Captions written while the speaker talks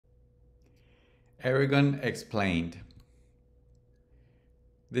Erigon Explained.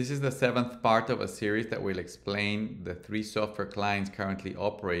 This is the seventh part of a series that will explain the three software clients currently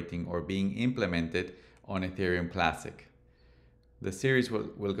operating or being implemented on Ethereum Classic. The series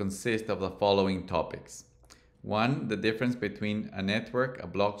will consist of the following topics. 1. The difference between a network, a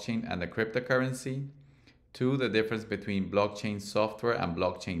blockchain, and a cryptocurrency. 2. The difference between blockchain software and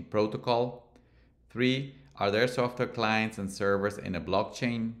blockchain protocol. 3. Are there software clients and servers in a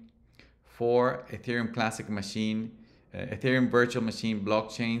blockchain? 4. Ethereum Classic machine, Ethereum virtual machine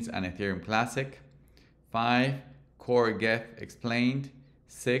blockchains and Ethereum Classic. 5. Core Geth Explained.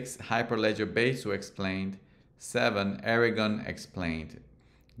 6. Hyperledger Besu Explained. 7. Erigon Explained.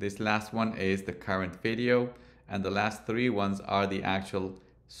 This last one is the current video, and the last three ones are the actual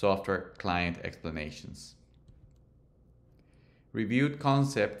software client explanations. Reviewed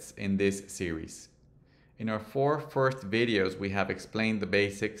concepts in this series. In our four first videos, we have explained the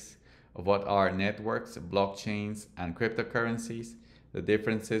basics of what are networks, blockchains, and cryptocurrencies, the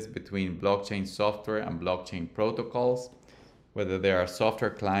differences between blockchain software and blockchain protocols, whether there are software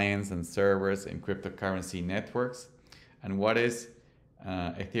clients and servers in cryptocurrency networks, and what is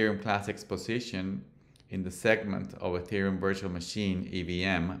Ethereum Classic's position in the segment of Ethereum Virtual Machine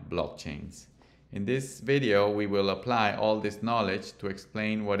EVM blockchains. In this video, we will apply all this knowledge to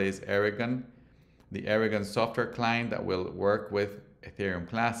explain what is Erigon, the Erigon software client that will work with Ethereum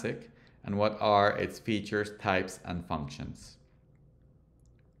Classic, and what are its features, types, and functions.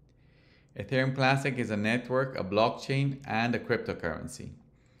 Ethereum Classic is a network, a blockchain, and a cryptocurrency.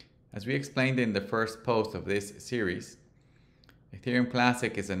 As we explained in the first post of this series, Ethereum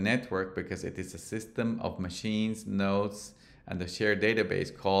Classic is a network because it is a system of machines, nodes, and a shared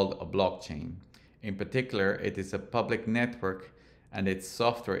database called a blockchain. In particular, it is a public network and its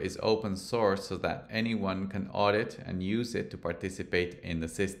software is open source so that anyone can audit and use it to participate in the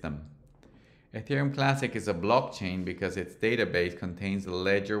system. Ethereum Classic is a blockchain because its database contains a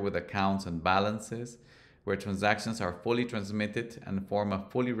ledger with accounts and balances where transactions are fully transmitted and form a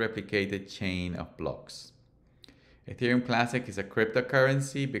fully replicated chain of blocks. Ethereum Classic is a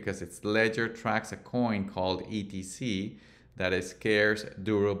cryptocurrency because its ledger tracks a coin called ETC that is scarce,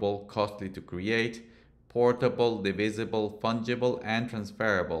 durable, costly to create, portable, divisible, fungible, and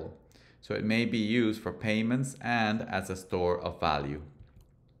transferable, so it may be used for payments and as a store of value.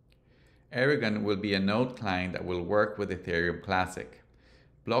 Erigon will be a node client that will work with Ethereum Classic.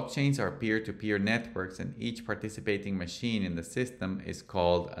 Blockchains are peer-to-peer networks and each participating machine in the system is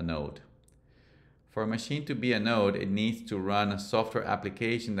called a node. For a machine to be a node, it needs to run a software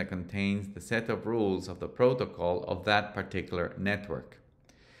application that contains the set of rules of the protocol of that particular network.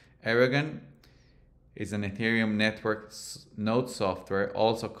 Erigon is an Ethereum network node software,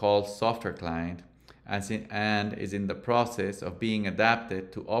 also called software client, and is in the process of being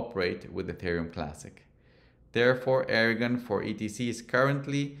adapted to operate with Ethereum Classic. Therefore, Erigon for ETC is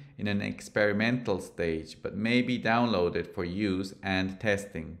currently in an experimental stage, but may be downloaded for use and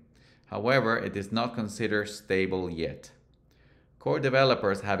testing. However, it is not considered stable yet. Core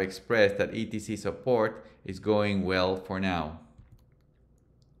developers have expressed that ETC support is going well for now.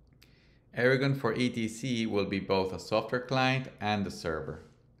 Erigon for ETC will be both a software client and a server.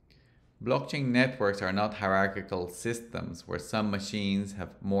 Blockchain networks are not hierarchical systems where some machines have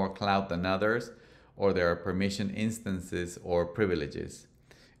more clout than others, or there are permission instances or privileges.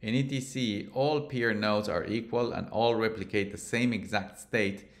 In ETC, all peer nodes are equal and all replicate the same exact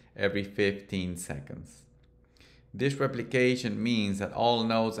state every 15 seconds. This replication means that all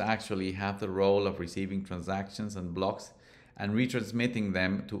nodes actually have the role of receiving transactions and blocks and retransmitting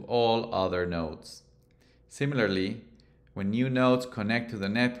them to all other nodes. Similarly, when new nodes connect to the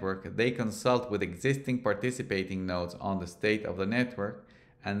network, they consult with existing participating nodes on the state of the network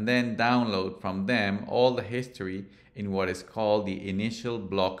and then download from them all the history in what is called the initial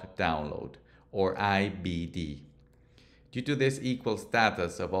block download, or IBD. Due to this equal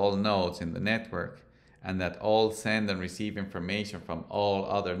status of all nodes in the network, and that all send and receive information from all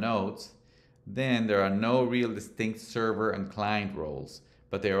other nodes, then there are no real distinct server and client roles,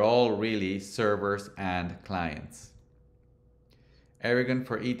 but they are all really servers and clients. Erigon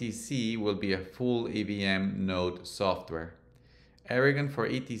for ETC will be a full EVM node software. Erigon for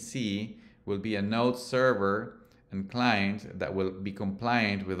ETC will be a node server and client that will be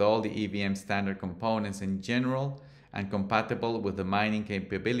compliant with all the EVM standard components in general and compatible with the mining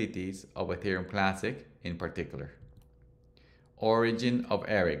capabilities of Ethereum Classic in particular. Origin of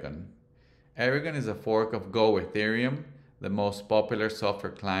Erigon. Erigon is a fork of Go Ethereum, the most popular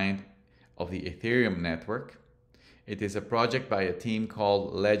software client of the Ethereum network. It is a project by a team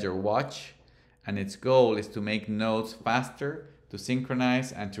called Ledger Watch, and its goal is to make nodes faster to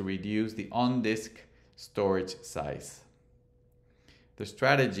synchronize and to reduce the on-disk storage size. The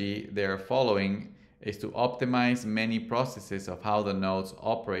strategy they are following is to optimize many processes of how the node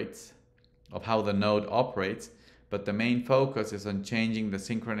operates, but the main focus is on changing the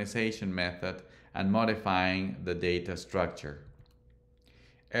synchronization method and modifying the data structure.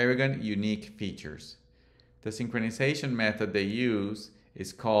 Erigon unique features. The synchronization method they use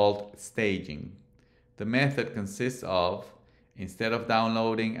is called staging. The method consists of, instead of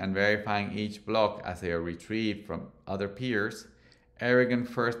downloading and verifying each block as they are retrieved from other peers, Erigon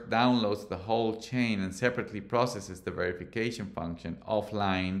first downloads the whole chain and separately processes the verification function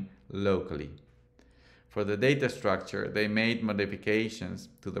offline locally. For the data structure, they made modifications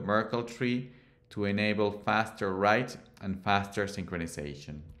to the Merkle tree to enable faster write and faster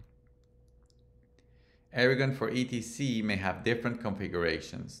synchronization. Erigon for ETC may have different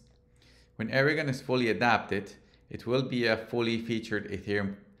configurations. When Erigon is fully adapted, it will be a fully featured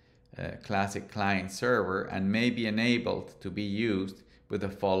Ethereum Classic client server and may be enabled to be used with the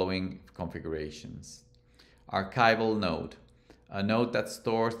following configurations. Archival node, a node that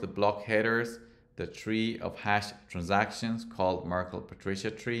stores the block headers, the tree of hash transactions called Merkle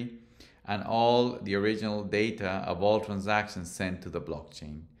Patricia tree, and all the original data of all transactions sent to the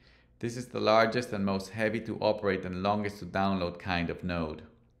blockchain. This is the largest and most heavy to operate and longest to download kind of node.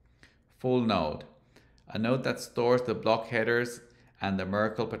 Full node, a node that stores the block headers and the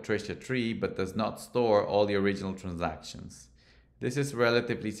Merkle Patricia tree but does not store all the original transactions. This is a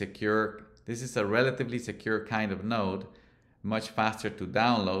relatively secure kind of node, much faster to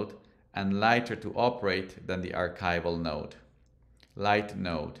download and lighter to operate than the archival node. Light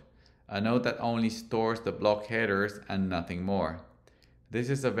node, a node that only stores the block headers and nothing more. This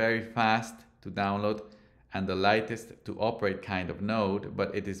is a very fast to download and the lightest to operate kind of node,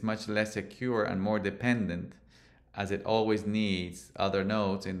 but it is much less secure and more dependent as it always needs other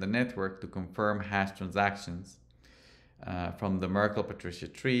nodes in the network to confirm hash transactions from the Merkle Patricia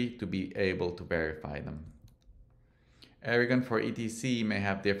tree to be able to verify them. Erigon for ETC may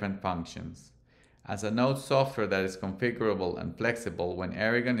have different functions. As a node software that is configurable and flexible, when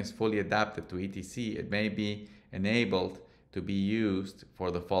Erigon is fully adapted to ETC, it may be enabled to be used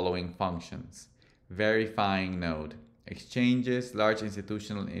for the following functions. Verifying node. Exchanges, large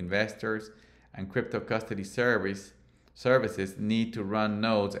institutional investors, and crypto custody services need to run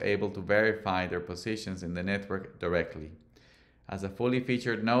nodes able to verify their positions in the network directly. As a fully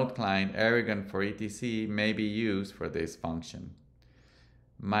featured node client, Erigon for ETC may be used for this function.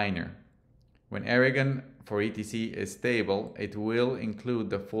 Miner. When Erigon for ETC is stable, it will include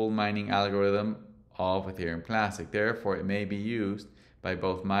the full mining algorithm of Ethereum Classic. Therefore, it may be used by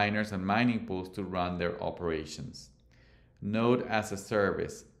both miners and mining pools to run their operations. Node as a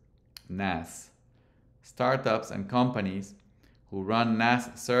service, NAS. Startups and companies who run NAS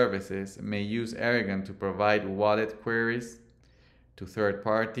services may use Erigon to provide wallet queries to third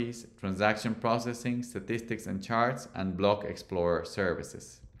parties, transaction processing, statistics and charts, and block explorer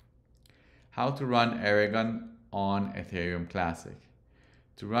services. How to run Erigon on Ethereum Classic.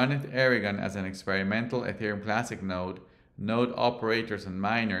 To run Erigon as an experimental Ethereum Classic node, node operators and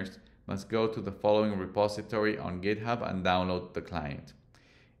miners must go to the following repository on GitHub and download the client.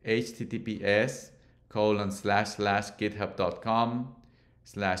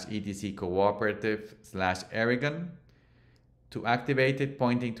 https://github.com/etc-cooperative/Erigon. To activate it,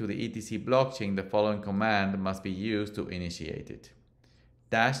 pointing to the ETC blockchain, the following command must be used to initiate it.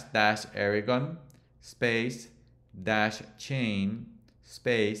 --Erigon space -chain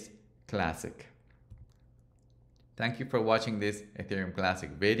space classic. Thank you for watching this Ethereum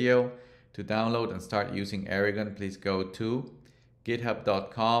Classic video. To download and start using Erigon, please go to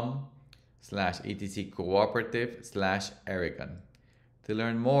github.com/etc-cooperative/Erigon. To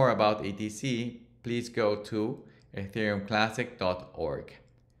learn more about ETC, please go to ethereumclassic.org.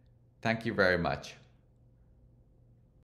 Thank you very much.